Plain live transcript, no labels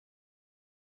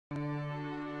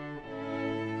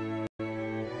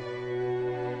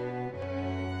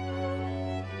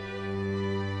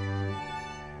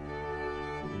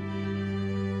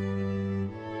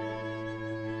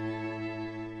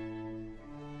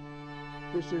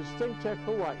This is ThinkTech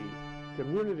Hawaii.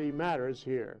 Community matters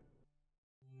here.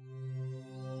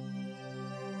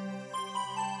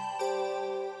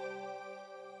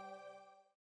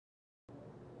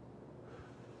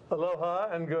 Aloha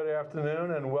and good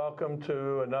afternoon, and welcome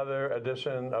to another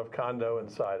edition of Condo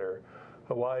Insider,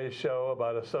 Hawaii's show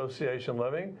about association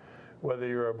living. Whether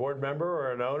you're a board member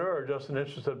or an owner or just an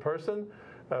interested person,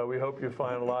 we hope you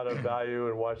find a lot of value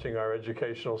in watching our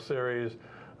educational series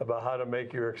about how to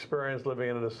make your experience living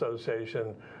in an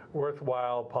association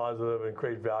worthwhile, positive, and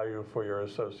create value for your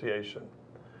association.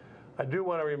 I do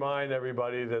want to remind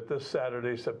everybody that this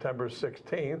Saturday, September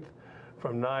 16th,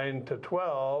 from 9 to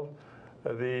 12,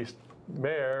 the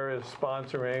mayor is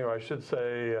sponsoring, or I should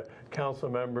say council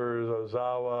members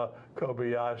Ozawa,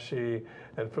 Kobayashi,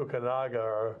 and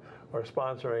Fukunaga are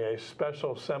sponsoring a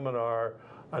special seminar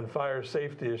on fire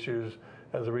safety issues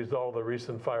as a result of the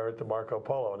recent fire at the Marco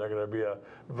Polo. And there's going to be a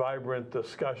vibrant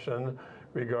discussion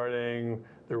regarding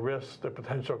the risks, the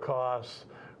potential costs,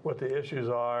 what the issues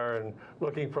are, and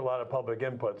looking for a lot of public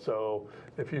input. So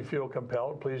if you feel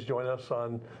compelled, please join us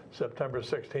on September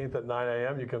 16th at 9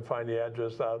 a.m. You can find the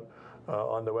address out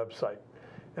on the website.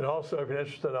 And also, if you're an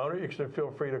interested owner, you should feel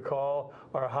free to call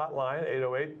our hotline,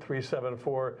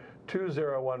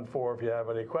 808-374-2014, if you have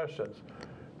any questions.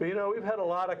 But you know, we've had a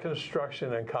lot of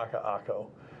construction in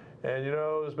Kaka'ako. And you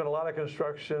know, there's been a lot of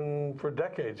construction for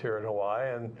decades here in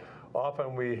Hawaii, and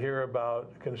often we hear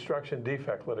about construction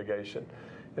defect litigation.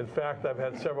 In fact, I've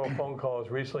had several phone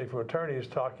calls recently from attorneys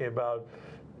talking about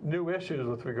new issues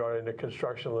with regarding to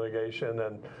construction litigation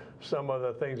and some of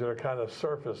the things that are kind of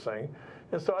surfacing.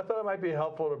 And so I thought it might be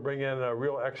helpful to bring in a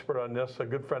real expert on this, a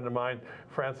good friend of mine,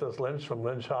 Francis Lynch from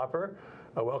Lynch Hopper.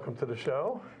 Welcome to the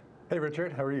show. Hey,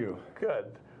 Richard. How are you?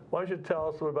 Good. Why don't you tell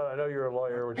us a little about, I know you're a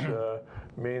lawyer, which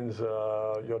means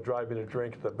you'll drive me to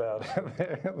drink at the best.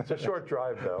 It's a short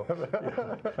drive, though.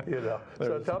 You know.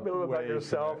 So tell me a little about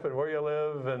yourself and where you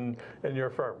live and your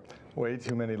firm. Way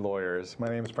too many lawyers. My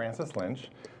name is Francis Lynch.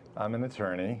 I'm an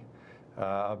attorney.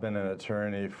 I've been an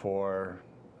attorney for,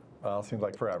 well, it seems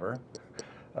like forever,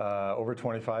 over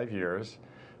 25 years.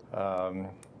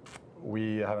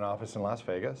 We have an office in Las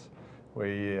Vegas.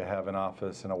 We have an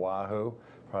office in Oahu,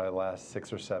 probably the last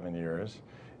 6 or 7 years,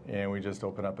 and we just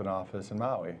opened up an office in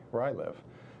Maui, where I live,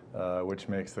 which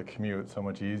makes the commute so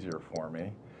much easier for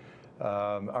me.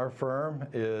 Our firm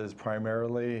is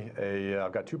primarily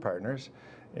I've got 2 partners,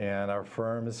 and our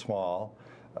firm is small,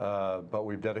 but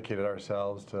we've dedicated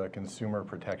ourselves to consumer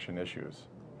protection issues.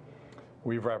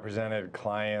 We've represented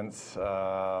clients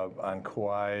on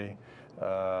Kauai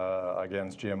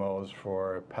against GMOs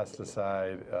for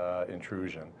pesticide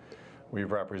intrusion.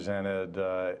 We've represented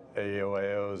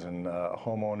AOAOs and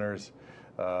homeowners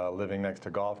living next to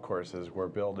golf courses where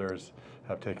builders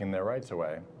have taken their rights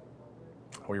away.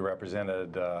 We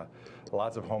represented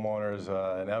lots of homeowners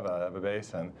in Ewa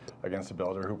Basin against a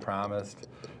builder who promised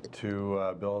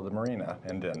to build a marina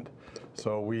and didn't.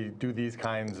 So we do these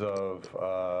kinds of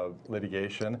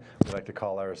litigation. We like to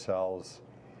call ourselves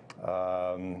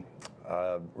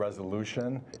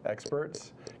resolution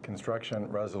experts, construction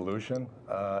resolution,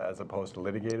 as opposed to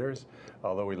litigators,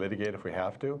 although we litigate if we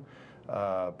have to.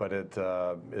 But it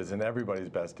is in everybody's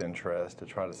best interest to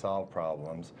try to solve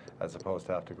problems as opposed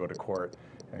to have to go to court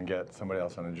and get somebody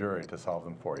else on a jury to solve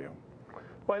them for you.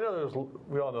 Well, I know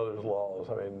we all know there's laws.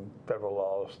 I mean, federal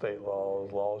laws, state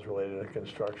laws, laws related to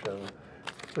construction.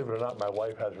 Believe it or not, my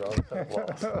wife has her own set of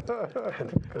laws. And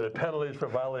the penalties for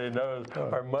violating those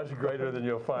are much greater than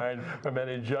you'll find from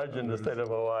any judge in the state of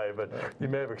Hawaii, but you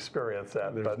may have experienced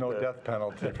that. There's no death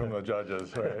penalty from the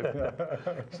judges, right?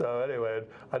 So anyway,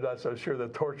 I'm not so sure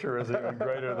that torture is even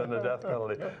greater than the death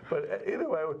penalty. But either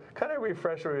way, kind of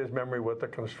refresh everybody's memory with the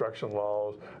construction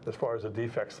laws as far as the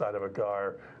defect side of it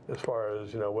are, as far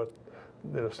as, you know, what,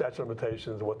 you know, statute of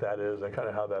limitations, what that is, and kind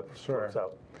of how that works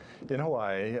out. In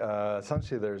Hawaii,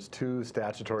 essentially there's 2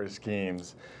 statutory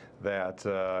schemes that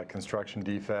construction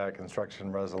defect,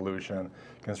 construction resolution,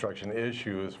 construction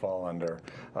issues fall under.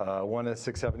 One is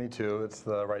 672, it's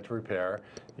the right to repair.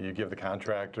 You give the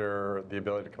contractor the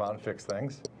ability to come out and fix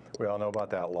things. We all know about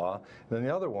that law. And then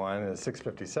the other one is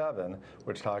 657,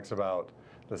 which talks about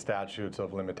the statutes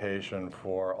of limitation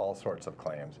for all sorts of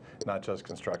claims, not just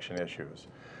construction issues.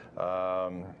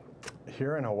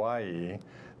 Here in Hawaii,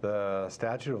 the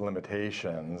statute of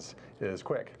limitations is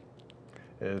quick.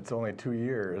 It's only 2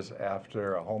 years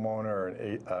after a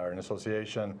homeowner or an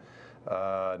association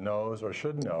knows or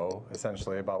should know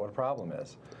essentially about what a problem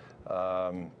is.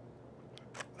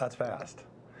 That's fast.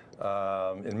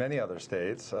 In many other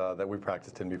states that we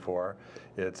practiced in before,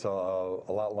 it's a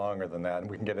lot longer than that, and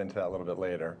we can get into that a little bit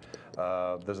later.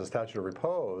 There's a statute of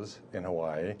repose in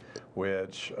Hawaii,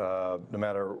 which no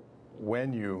matter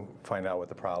when you find out what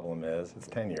the problem is, it's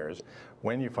 10 years.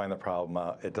 When you find the problem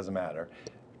out, it doesn't matter.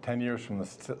 10 years from the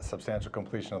substantial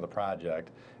completion of the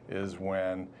project is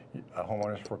when a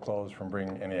homeowner is foreclosed from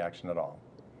bringing any action at all.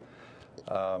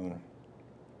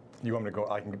 You want me to go?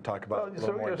 I can talk about it a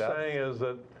little more in depth. So what you're saying is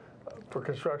that for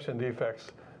construction defects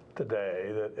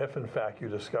today, that if in fact you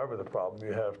discover the problem,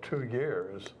 you have 2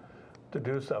 years to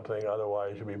do something,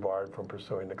 otherwise you'll be barred from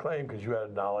pursuing the claim because you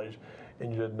had knowledge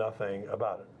and you did nothing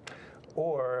about it.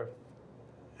 Or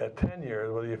at 10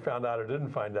 years, whether you found out or didn't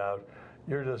find out,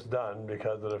 you're just done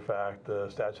because of the fact the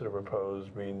statute of repose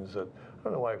means that, I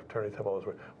don't know why attorneys have all this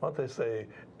word. Why don't they say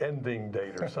ending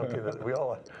date or something that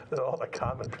that all the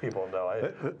common people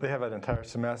know? They have an entire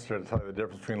semester to tell you the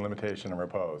difference between limitation and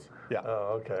repose. Yeah.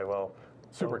 Oh, okay. Well,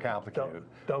 super complicated.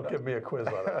 Don't give me a quiz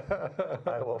on it.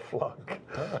 I will flunk.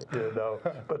 You know.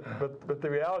 But the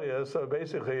reality is, so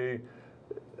basically,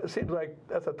 it seems like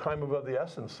that's a time of the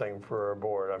essence thing for a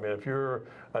board. I mean, if you're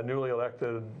a newly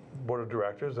elected board of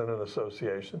directors in an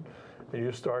association and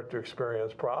you start to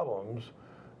experience problems,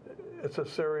 it's a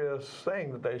serious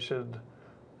thing that they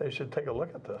should take a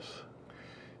look at this.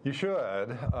 You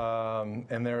should,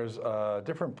 and there's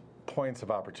different points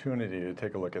of opportunity to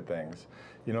take a look at things.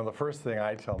 You know, the first thing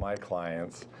I tell my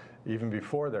clients, even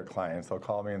before they're clients, they'll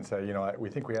call me and say, you know, we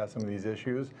think we have some of these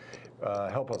issues.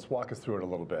 Help us, walk us through it a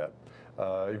little bit,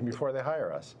 even before they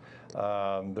hire us.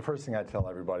 The first thing I tell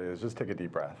everybody is just take a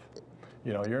deep breath.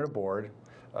 You know, you're in a board,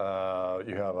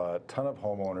 you have a ton of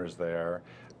homeowners there,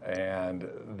 and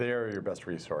they're your best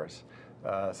resource.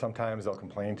 Sometimes they'll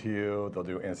complain to you, they'll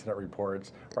do incident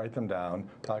reports, write them down,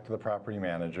 talk to the property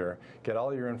manager, get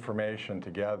all your information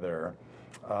together,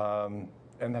 and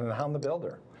then hound the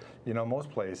builder. You know, most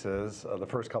places, the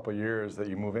first couple of years that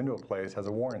you move into a place has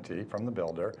a warranty from the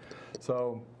builder,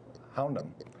 so hound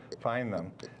them, find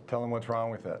them, tell them what's wrong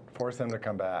with it, force them to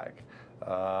come back.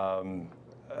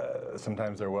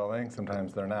 Sometimes they're willing,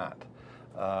 sometimes they're not.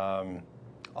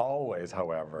 Always,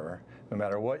 however, no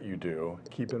matter what you do,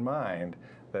 keep in mind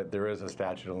that there is a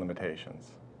statute of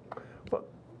limitations. But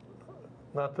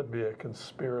not to be a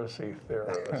conspiracy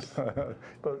theorist,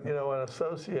 but you know, when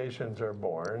associations are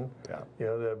born, you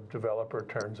know, the developer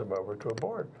turns them over to a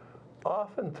board.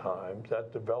 Oftentimes,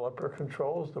 that developer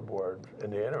controls the board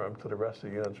in the interim till the rest of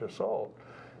the units are sold.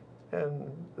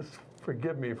 And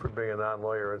forgive me for being a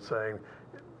non-lawyer and saying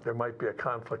there might be a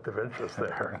conflict of interest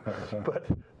there. But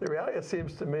the reality, it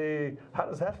seems to me, how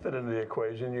does that fit into the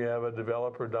equation? You have a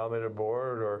developer-dominated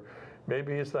board, or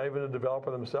maybe it's not even a developer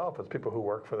themselves, it's people who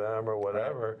work for them or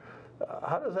whatever. Right.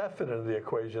 How does that fit into the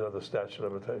equation of the statute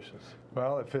of limitations?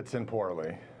 Well, it fits in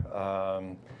poorly.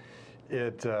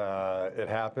 It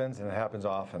happens, and it happens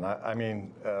often. I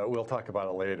mean, we'll talk about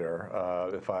it later.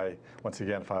 Once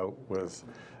again, if I was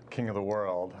king of the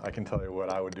world, I can tell you what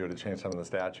I would do to change some of the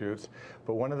statutes.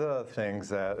 But one of the things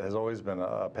that has always been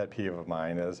a pet peeve of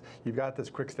mine is you've got this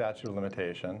quick statute of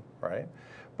limitation, right?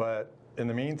 But in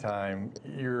the meantime,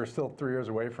 you're still 3 years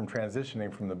away from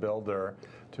transitioning from the builder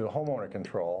to homeowner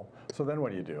control. So then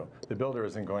what do? The builder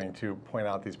isn't going to point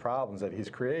out these problems that he's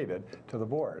created to the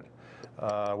board.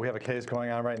 We have a case going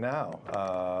on right now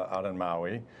out in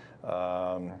Maui.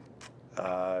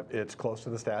 It's close to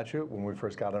the statute when we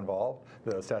first got involved,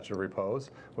 the statute of repose,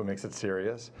 what makes it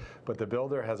serious. But the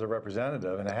builder has a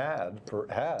representative, and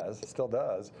still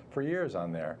does, for years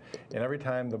on there. And every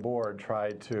time the board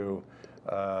tried to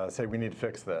say, we need to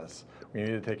fix this, we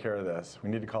need to take care of this, we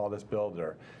need to call this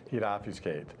builder, he'd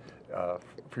obfuscate.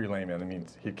 For you laymen, it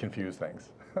means he'd confuse things.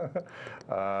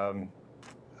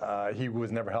 He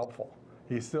was never helpful.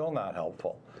 He's still not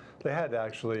helpful. They had to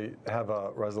actually have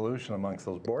a resolution amongst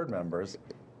those board members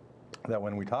that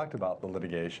when we talked about the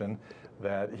litigation,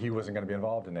 that he wasn't going to be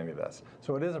involved in any of this.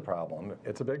 So it is a problem.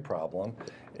 It's a big problem.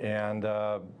 And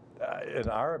in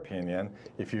our opinion,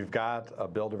 if you've got a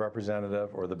builder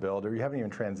representative or the builder, you haven't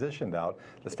even transitioned out,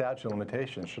 the statute of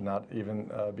limitations should not even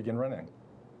begin running.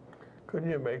 Couldn't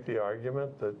you make the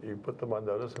argument that you put them on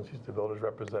notice since he's the builder's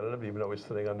representative, even though he's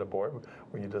sitting on the board,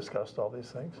 when you discussed all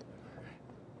these things?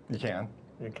 You can.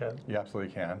 You can? You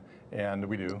absolutely can, and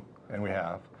we do, and we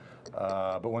have.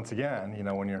 But once again, you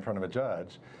know, when you're in front of a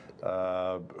judge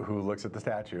who looks at the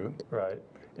statute, right,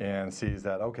 and sees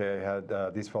that, okay,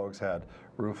 these folks had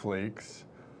roof leaks,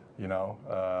 you know,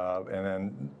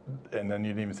 and then you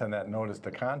didn't even send that notice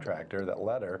to contractor, that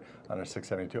letter under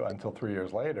 672, until 3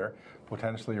 years later,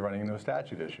 potentially you're running into a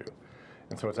statute issue.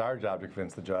 And so it's our job to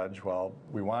convince the judge, well,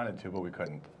 we wanted to, but we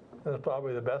couldn't. And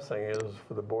probably the best thing is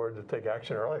for the board to take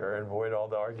action earlier and avoid all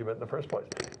the argument in the first place.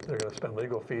 They're going to spend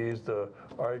legal fees to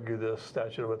argue this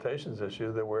statute of limitations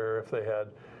issue that where if they had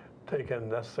taken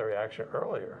necessary action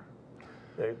earlier,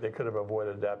 they could have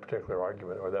avoided that particular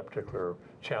argument or that particular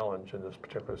challenge in this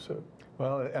particular suit.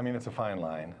 Well, I mean, it's a fine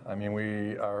line. I mean,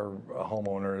 we are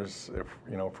homeowners, if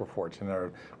we're fortunate,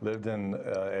 or lived in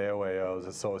AOAOs,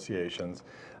 associations.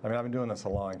 I mean, I've been doing this a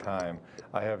long time.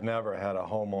 I have never had a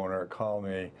homeowner call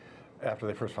me after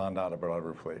they first found out about a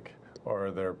roof leak,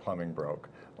 or their plumbing broke,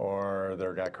 or they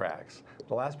got cracks.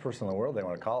 The last person in the world they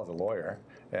want to call is a lawyer,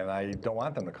 and I don't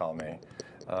want them to call me.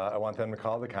 I want them to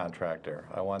call the contractor.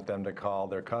 I want them to call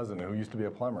their cousin who used to be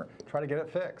a plumber. Try to get it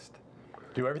fixed.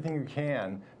 Do everything you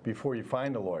can before you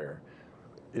find a lawyer.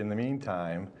 In the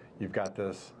meantime, you've got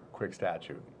this quick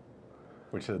statute,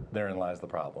 which therein lies the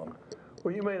problem.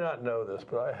 Well, you may not know this,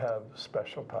 but I have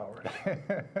special powers.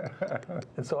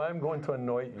 And so I'm going to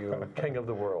anoint you king of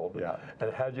the world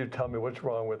and have you tell me what's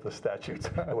wrong with the statutes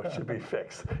and what should be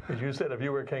fixed. Because you said if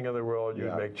you were king of the world,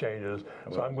 you'd make changes.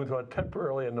 So I'm going to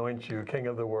temporarily anoint you king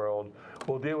of the world.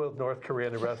 We'll deal with North Korea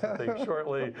and the rest of the things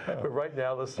shortly. But right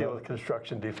now, let's deal with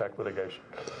construction defect litigation.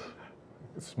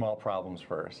 Small problems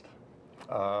first.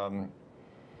 Well,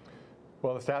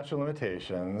 the statute of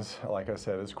limitations, like I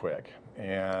said, is quick.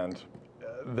 And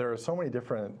there are so many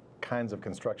different kinds of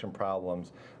construction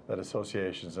problems that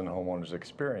associations and homeowners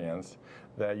experience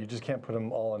that you just can't put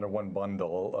them all into one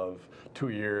bundle of 2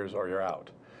 years or you're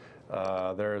out.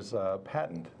 There's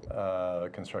patent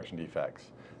construction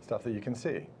defects, stuff that you can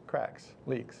see, cracks,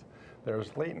 leaks.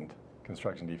 There's latent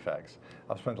construction defects.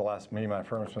 Me and my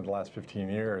firm spent the last 15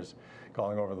 years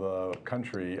going over the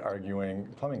country arguing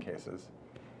plumbing cases.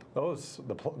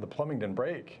 The plumbing didn't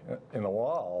break in the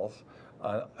walls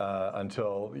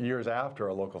until years after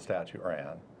a local statute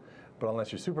ran. But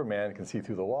unless you're Superman and can see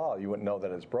through the wall, you wouldn't know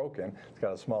that it's broken. It's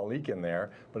got a small leak in there,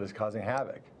 but it's causing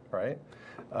havoc, right?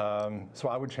 So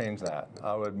I would change that.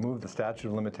 I would move the statute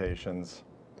of limitations,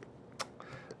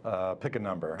 pick a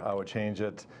number. I would change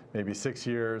it maybe 6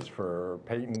 years for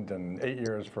patent and 8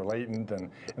 years for latent,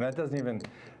 and that doesn't even,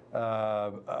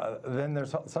 then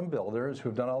there's some builders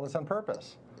who've done all this on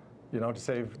purpose, to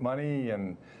save money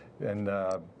and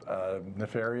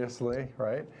nefariously,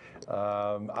 right?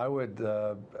 I would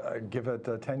give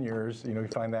it 10 years. You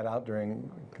find that out during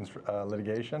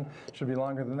litigation. It should be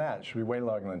longer than that. It should be way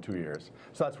longer than 2 years.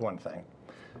 So that's one thing.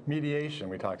 Mediation,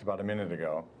 we talked about a minute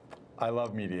ago. I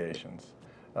love mediations.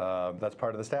 That's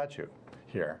part of the statute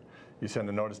here. You send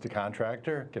a notice to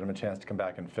contractor, get him a chance to come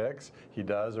back and fix. He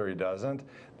does or he doesn't.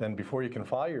 Then before you can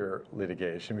file your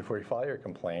litigation, before you file your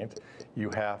complaint,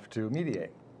 you have to mediate.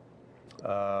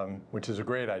 Which is a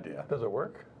great idea. Does it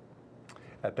work?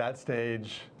 At that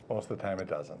stage, most of the time it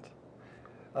doesn't.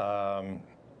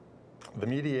 The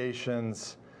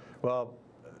mediations, well,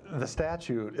 the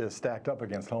statute is stacked up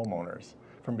against homeowners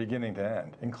from beginning to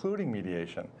end, including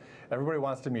mediation. Everybody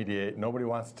wants to mediate. Nobody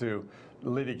wants to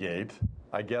litigate.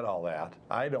 I get all that.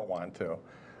 I don't want to.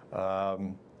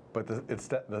 But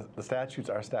the statutes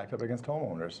are stacked up against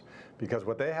homeowners because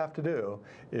what they have to do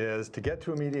is to get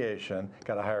to a mediation,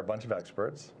 got to hire a bunch of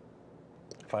experts,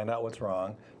 find out what's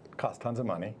wrong, cost tons of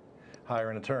money,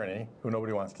 hire an attorney who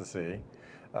nobody wants to see.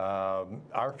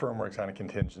 Our firm works on a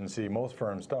contingency. Most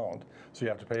firms don't. So you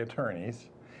have to pay attorneys.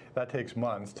 That takes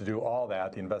months to do all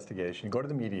that, the investigation. You go to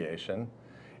the mediation,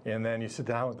 and then you sit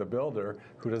down with the builder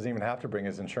who doesn't even have to bring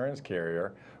his insurance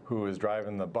carrier, who is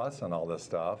driving the bus and all this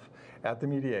stuff, at the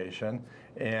mediation,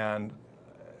 and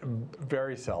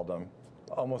very seldom,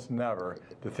 almost never,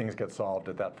 do things get solved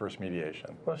at that first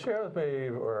mediation. Well, share with me,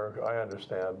 or I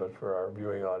understand, but for our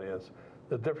viewing audience,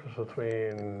 the difference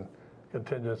between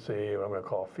contingency, what I'm going to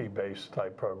call fee-based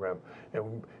type program,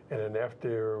 and then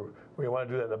after, we want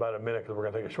to do that in about a minute because we're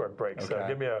going to take a short break. Okay. So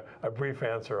give me a brief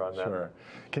answer on that. Sure.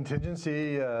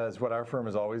 Contingency is what our firm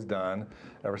has always done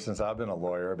ever since I've been a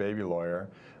lawyer, a baby lawyer.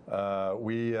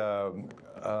 We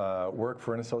work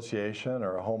for an association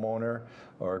or a homeowner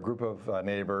or a group of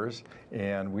neighbors,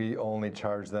 and we only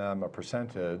charge them a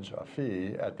percentage, a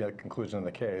fee, at the conclusion of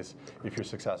the case if you're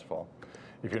successful.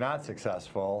 If you're not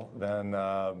successful, then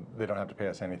they don't have to pay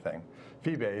us anything.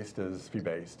 Fee-based is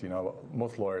fee-based.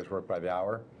 Most lawyers work by the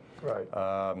hour. Right.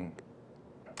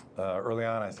 Early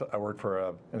on, I worked for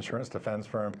an insurance defense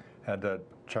firm, had to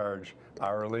charge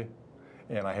hourly,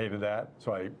 and I hated that.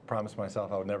 So I promised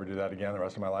myself I would never do that again the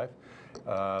rest of my life.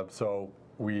 So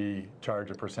we charge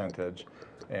a percentage,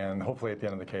 and hopefully at the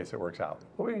end of the case it works out.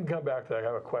 Well, we can come back to that. I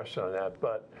have a question on that,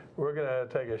 but we're going to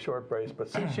take a short break. But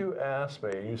since you asked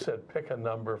me, you said pick a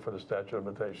number for the statute of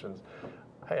limitations,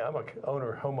 hey, I'm a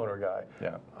homeowner guy.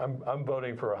 Yeah. I'm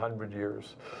voting for 100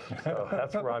 years. So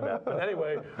that's where I'm at. But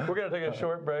anyway, we're going to take a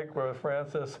short break with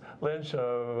Francis Lynch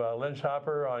of Lynch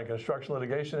Hopper on construction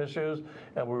litigation issues,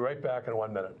 and we'll be right back in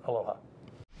 1 minute. Aloha.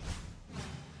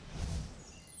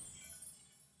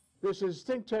 This is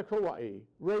ThinkTech Hawaii,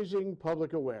 raising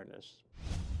public awareness.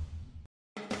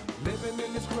 Living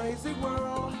in this crazy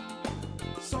world,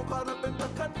 so caught up in the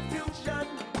confusion,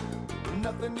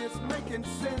 nothing is making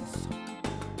sense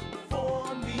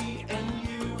for me and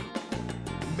you.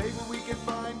 Maybe we can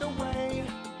find a way,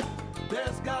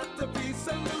 there's got to be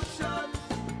solution,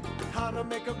 how to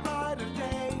make a brighter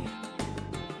day.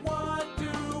 What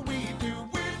do we do?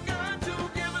 We've got to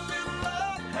give a little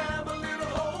love, have a little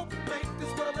hope, make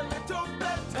this world a little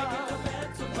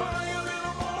better, try a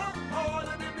little more,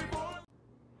 harder than before.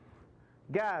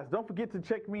 Guys, don't forget to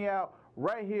check me out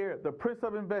right here, the Prince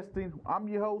of Investing. I'm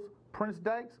your host, Prince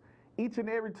Dykes. Each and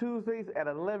every Tuesdays at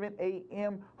 11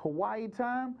 a.m. Hawaii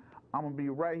time. I'm going to be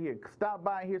right here. Stop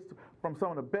by here from some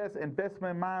of the best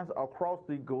investment minds across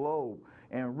the globe.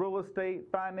 And real estate,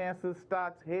 finances,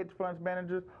 stocks, hedge funds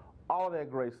managers, all that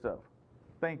great stuff.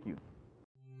 Thank you.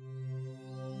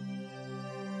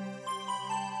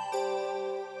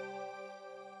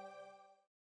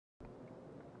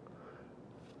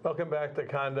 Welcome back to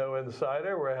Condo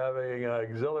Insider. We're having an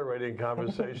exhilarating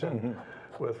conversation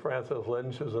with Francis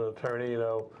Lynch, who's an attorney. You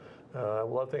know,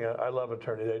 one thing I love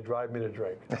attorneys, they drive me to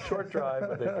drink. Short drive,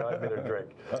 but they drive me to drink.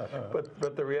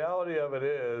 But the reality of it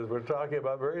is we're talking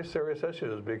about very serious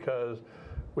issues because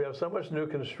we have so much new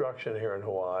construction here in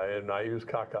Hawaii, and I use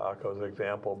Kaka'ako as an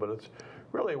example, but it's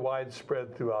really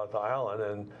widespread throughout the island.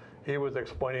 And he was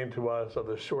explaining to us of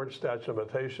the short statute of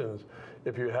limitations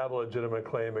if you have a legitimate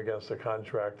claim against a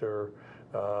contractor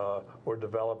or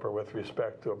developer with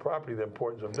respect to a property, the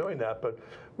importance of doing that. But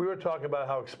we were talking about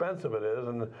how expensive it is,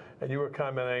 and you were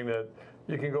commenting that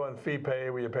you can go on fee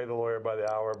pay where you pay the lawyer by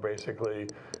the hour, basically,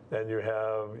 and you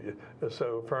have,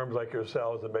 so firms like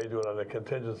yourselves that may do it on a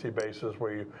contingency basis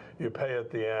where you pay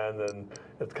at the end, and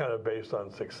it's kind of based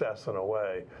on success in a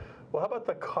way. Well, how about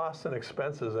the costs and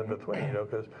expenses in between? You know,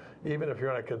 because even if you're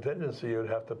on a contingency, you'd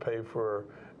have to pay for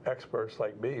experts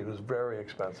like me, who's very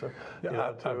expensive. Yeah, you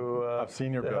know, I've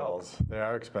seen your bills. They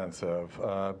are expensive.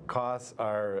 Costs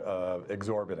are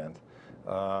exorbitant.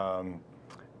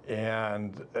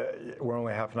 And we're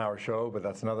only half an hour show, but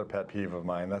that's another pet peeve of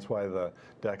mine. That's why the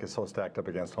deck is so stacked up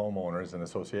against homeowners and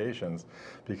associations,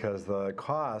 because the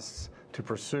costs to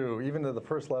pursue, even to the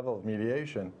first level of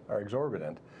mediation, are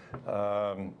exorbitant.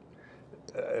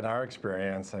 In our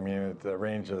experience, I mean, it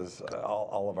ranges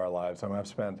all of our lives. I mean, I've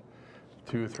spent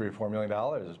 $2, $3, $4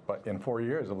 million, but in 4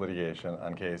 years of litigation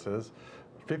on cases,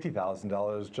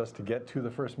 $50,000 just to get to the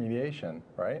first mediation,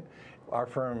 right? Our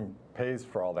firm pays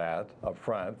for all that up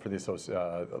front for the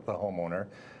homeowner,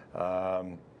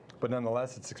 but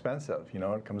nonetheless, it's expensive. You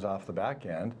know, it comes off the back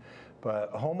end,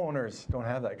 but homeowners don't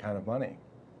have that kind of money.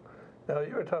 Now,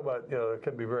 you were talking about, you know, it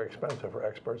can be very expensive for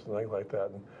experts and things like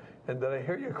that. And did I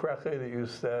hear you correctly that you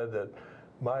said that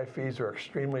my fees are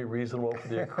extremely reasonable for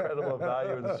the incredible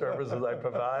value of the services I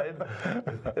provide?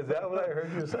 Is that what I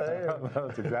heard you say?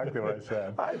 That's exactly what I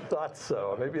said. I thought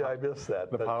so. Maybe I missed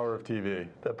that. The power of TV.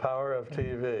 The power of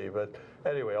TV. But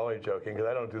anyway, only joking, because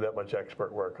I don't do that much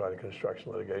expert work on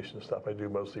construction litigation stuff. I do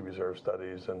mostly reserve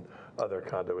studies and other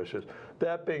condo issues.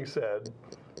 That being said,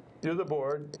 you're the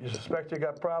board. You suspect you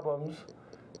got problems.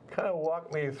 Kind of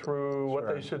walk me through what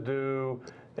they should do,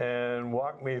 and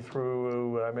walk me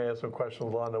through, I may have some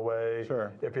questions along the way.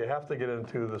 Sure. If you have to get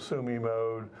into the sue me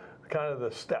mode, kind of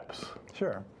the steps.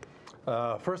 Sure.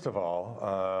 First of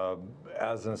all,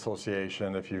 as an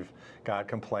association, if you've got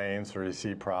complaints or you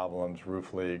see problems,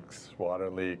 roof leaks, water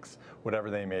leaks, whatever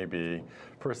they may be,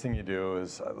 first thing you do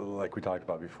is, like we talked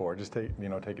about before, just take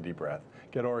a deep breath,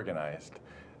 get organized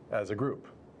as a group,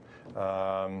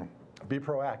 be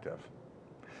proactive.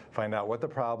 Find out what the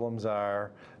problems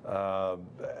are.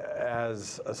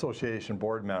 As association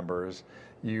board members,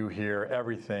 you hear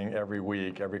everything every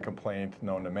week, every complaint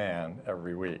known to man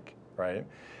every week, right?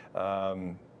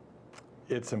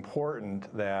 It's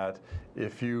important that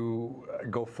if you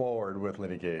go forward with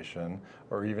litigation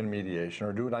or even mediation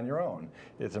or do it on your own,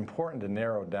 it's important to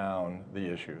narrow down the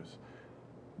issues.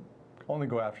 Only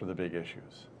go after the big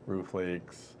issues, roof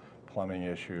leaks, plumbing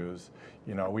issues.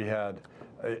 You know, we had,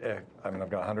 I mean, I've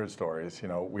got 100 stories. You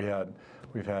know,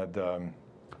 we've had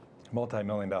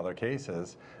multi-million-dollar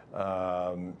cases in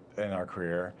our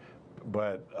career,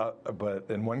 but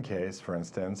in one case, for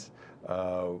instance,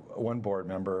 one board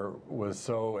member was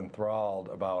so enthralled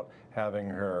about having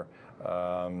her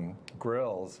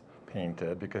grills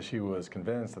painted because she was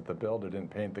convinced that the builder didn't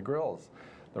paint the grills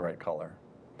the right color.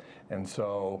 And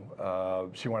so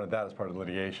she wanted that as part of the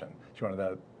litigation. She wanted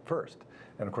that first.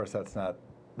 And of course, that's not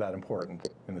that important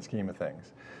in the scheme of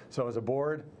things. So as a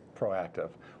board, proactive.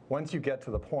 Once you get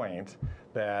to the point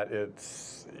that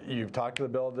you've talked to the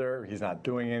builder, he's not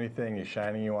doing anything, he's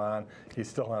shining you on, he's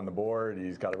still on the board,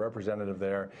 he's got a representative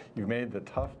there, you've made the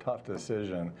tough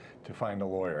decision to find a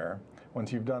lawyer.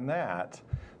 Once you've done that,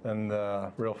 then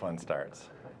the real fun starts.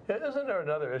 Yeah, isn't there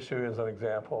another issue as an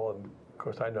example? And of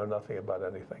course, I know nothing about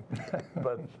anything.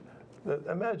 But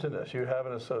imagine this, you have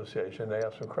an association, they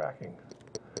have some cracking.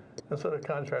 And so the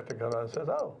contractor comes out and says,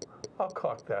 oh, I'll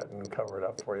caulk that and cover it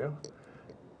up for you.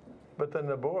 But then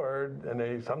the board,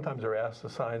 and sometimes they're asked to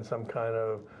sign some kind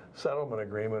of settlement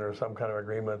agreement or some kind of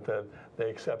agreement that they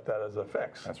accept that as a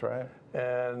fix. That's right.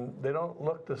 And they don't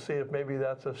look to see if maybe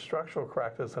that's a structural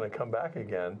crack that's going to come back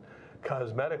again.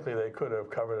 Cosmetically, they could have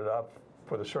covered it up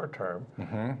for the short term.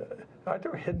 Aren't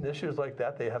there hidden issues like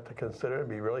that they have to consider and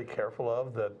be really careful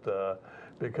of? That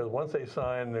because once they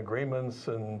sign agreements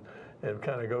and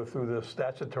kind of go through this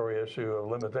statutory issue of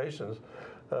limitations,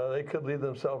 they could leave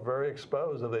themselves very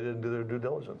exposed if they didn't do their due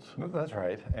diligence. That's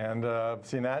right, and I've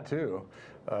seen that too.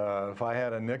 If I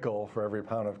had a nickel for every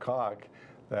pound of caulk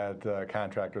that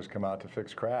contractors come out to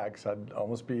fix cracks, I'd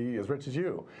almost be as rich as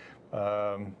you.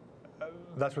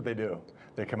 That's what they do.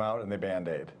 They come out and they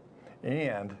Band-Aid.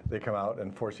 And they come out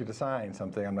and force you to sign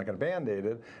something. I'm not going to Band-Aid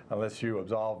it unless you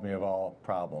absolve me of all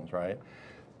problems, right?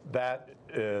 That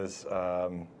is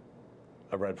a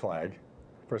red flag.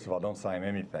 First of all, don't sign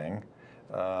anything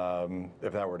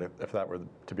if that were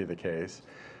to be the case.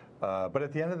 But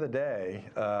at the end of the day,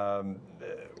 not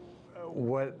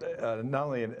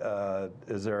only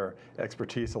is there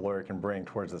expertise a lawyer can bring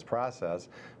towards this process,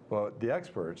 but the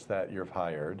experts that you've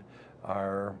hired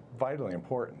are vitally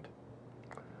important.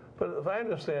 But if I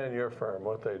understand your firm,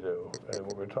 what they do, and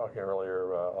what we were talking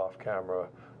earlier off camera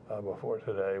before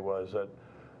today, was that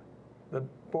the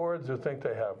boards who think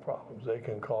they have problems, they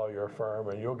can call your firm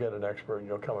and you'll get an expert and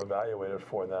you'll come evaluate it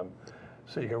for them,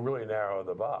 so you can really narrow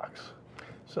the box.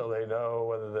 So they know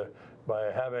whether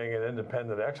by having an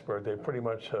independent expert, they pretty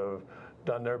much have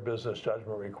done their business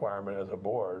judgment requirement as a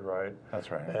board, right?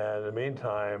 That's right. And in the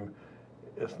meantime,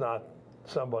 it's not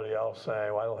somebody else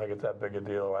saying, well, I don't think it's that big a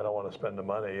deal, or I don't want to spend the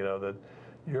money. You know, that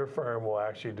your firm will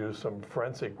actually do some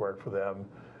forensic work for them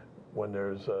when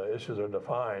there's issues are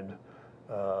defined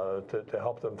to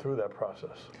help them through that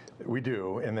process. We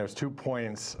do, and there's 2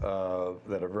 points that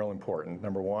are real important.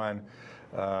 Number one,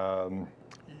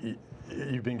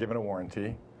 you've been given a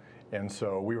warranty, and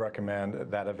so we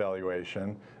recommend that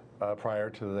evaluation prior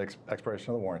to the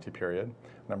expiration of the warranty period,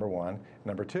 number one.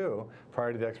 Number two,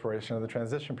 prior to the expiration of the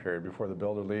transition period before the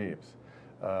builder leaves.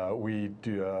 We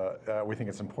think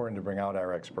it's important to bring out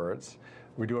our experts.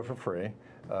 We do it for free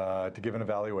to give an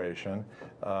evaluation,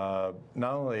 not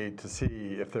only to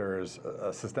see if there's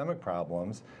systemic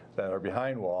problems that are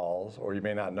behind walls or you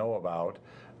may not know about,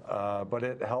 but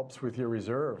it helps with your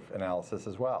reserve analysis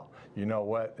as well. You know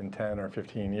what in 10 or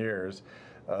 15 years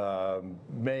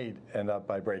may end up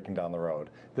by breaking down the road.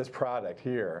 This product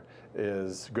here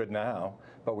is good now,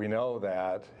 but we know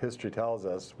that history tells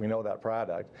us we know that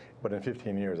product, but in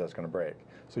 15 years that's going to break.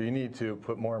 So you need to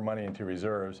put more money into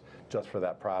reserves just for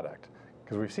that product,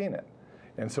 because we've seen it.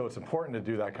 And so it's important to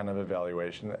do that kind of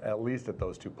evaluation, at least at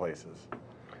those 2 places.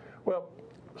 Well,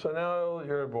 so now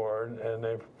you're aboard and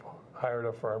they've hired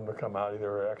a firm to come out,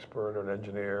 either an expert or an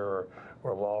engineer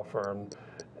or a law firm,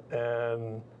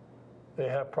 and they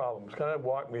have problems. Kind of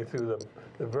walk me through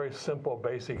the very simple,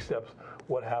 basic steps.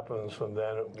 What happens from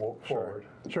then forward?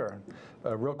 Sure.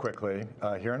 Real quickly,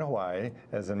 here in Hawaii,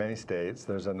 as in many states,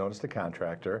 there's a notice to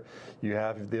contractor. You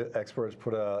have the experts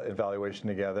put an evaluation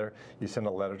together. You send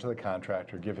a letter to the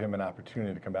contractor, give him an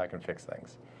opportunity to come back and fix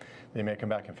things. They may come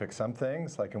back and fix some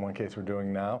things, like in one case we're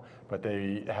doing now, but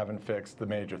they haven't fixed the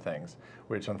major things,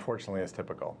 which unfortunately is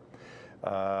typical.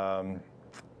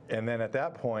 And then at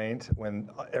that point, when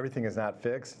everything is not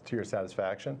fixed to your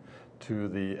satisfaction, to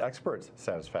the expert's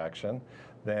satisfaction,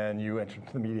 then you enter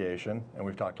into the mediation, and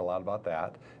we've talked a lot about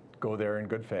that. Go there in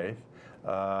good faith.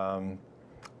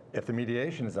 If the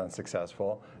mediation is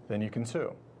unsuccessful, then you can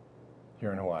sue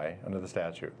here in Hawaii under the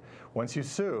statute. Once you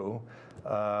sue,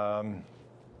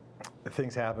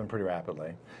 things happen pretty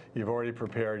rapidly. You've already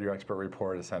prepared your expert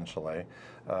report, essentially.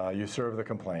 You serve the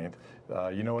complaint.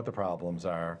 You know what the problems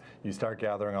are. You start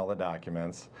gathering all the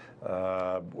documents.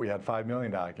 We had 5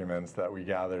 million documents that we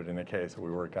gathered in a case that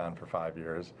we worked on for 5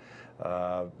 years.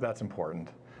 That's important.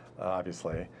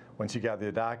 obviously. Once you gather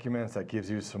the documents, that gives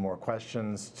you some more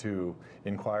questions to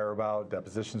inquire about.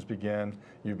 Depositions begin.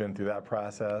 You've been through that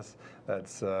process.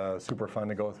 That's super fun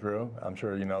to go through. I'm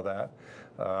sure you know that.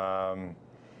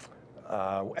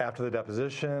 After the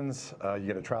depositions, you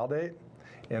get a trial date.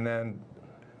 And then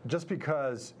just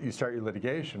because you start your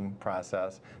litigation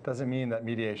process doesn't mean that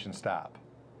mediation stop.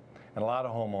 And a lot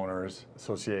of homeowners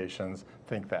associations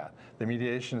think that. The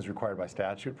mediation is required by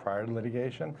statute prior to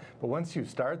litigation, but once you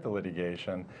start the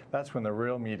litigation, that's when the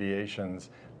real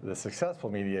mediations, the successful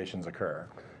mediations occur.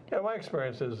 Yeah, my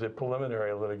experience is the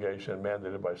preliminary litigation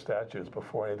mandated by statutes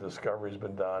before any discovery's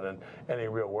been done and any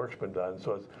real work's been done.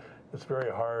 So it's very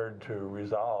hard to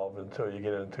resolve until you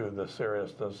get into the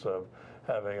seriousness of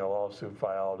having a lawsuit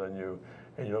filed and you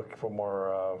look for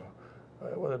more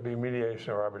whether it be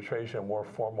mediation or arbitration, more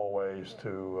formal ways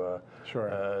to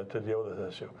deal with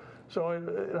this issue. So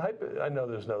I know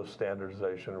there's no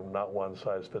standardization, not one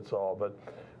size fits all, but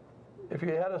if you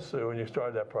had a sue and you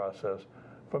started that process,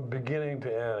 from beginning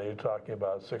to end, are you talking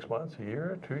about 6 months, a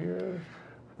year, 2 years?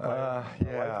 Yeah,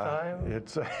 lifetime?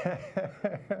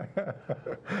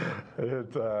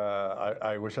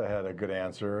 I wish I had a good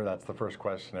answer. That's the first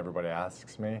question everybody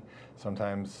asks me.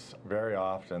 Sometimes, very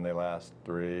often, they last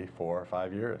 3, 4,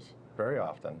 5 years. Very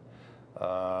often.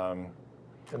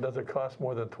 And does it cost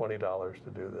more than $20 to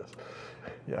do this?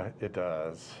 Yeah, it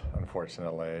does,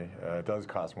 unfortunately. It does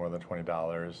cost more than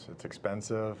 $20. It's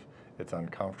expensive. It's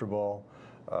uncomfortable.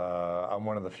 I'm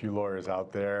one of the few lawyers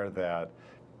out there that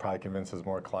probably convinces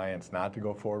more clients not to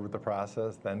go forward with the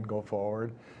process than go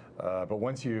forward. But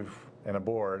once you've, and a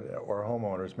board or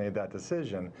homeowners made that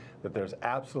decision that there's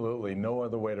absolutely no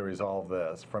other way to resolve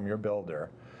this from your builder,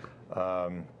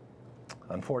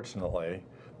 unfortunately,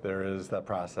 there is that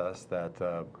process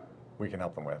that we can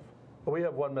help them with. Well, we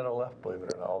have 1 minute left, believe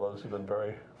it or not. All those have been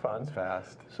very fun. It's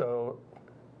fast. So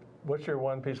what's your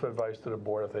one piece of advice to the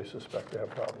board if they suspect they have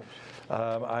problems?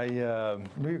 I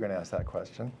knew you were going to ask that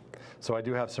question. So I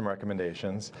do have some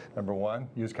recommendations. Number 1,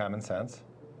 use common sense.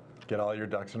 Get all your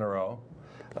ducks in a row.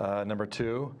 Number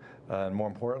 2, and more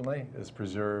importantly, is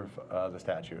preserve the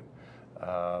statute.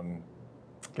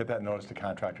 Get that notice to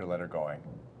contractor letter going.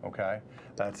 Okay,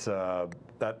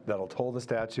 that'll toll the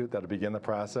statute. That'll begin the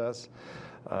process.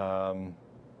 And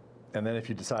then if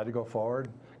you decide to go forward,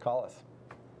 call us.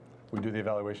 We do the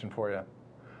evaluation for you.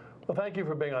 Well, thank you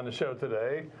for being on the show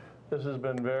today. This has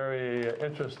been very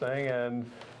interesting, and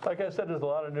like I said, there's a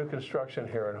lot of new construction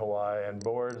here in Hawaii, and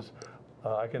boards,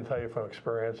 I can tell you from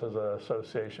experience as an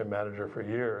association manager for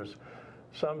years,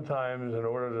 sometimes in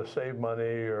order to save money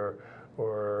or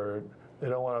they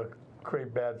don't want to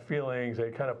create bad feelings,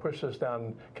 they kind of push this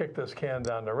down, kick this can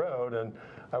down the road, and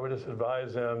I would just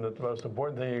advise them that the most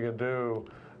important thing you can do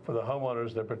for the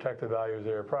homeowners to protect the values of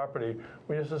their property,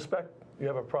 when you suspect you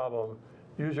have a problem,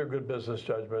 use your good business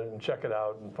judgment and check it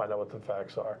out and find out what the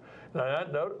facts are. And on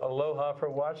that note, aloha for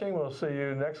watching. We'll see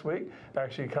you next week.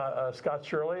 Actually, Scott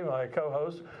Shirley, my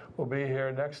co-host, will be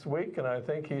here next week, and I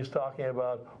think he's talking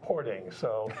about hoarding.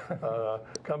 So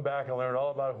come back and learn all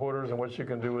about hoarders and what you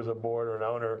can do as a board or an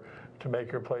owner to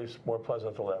make your place more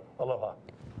pleasant to live. Aloha.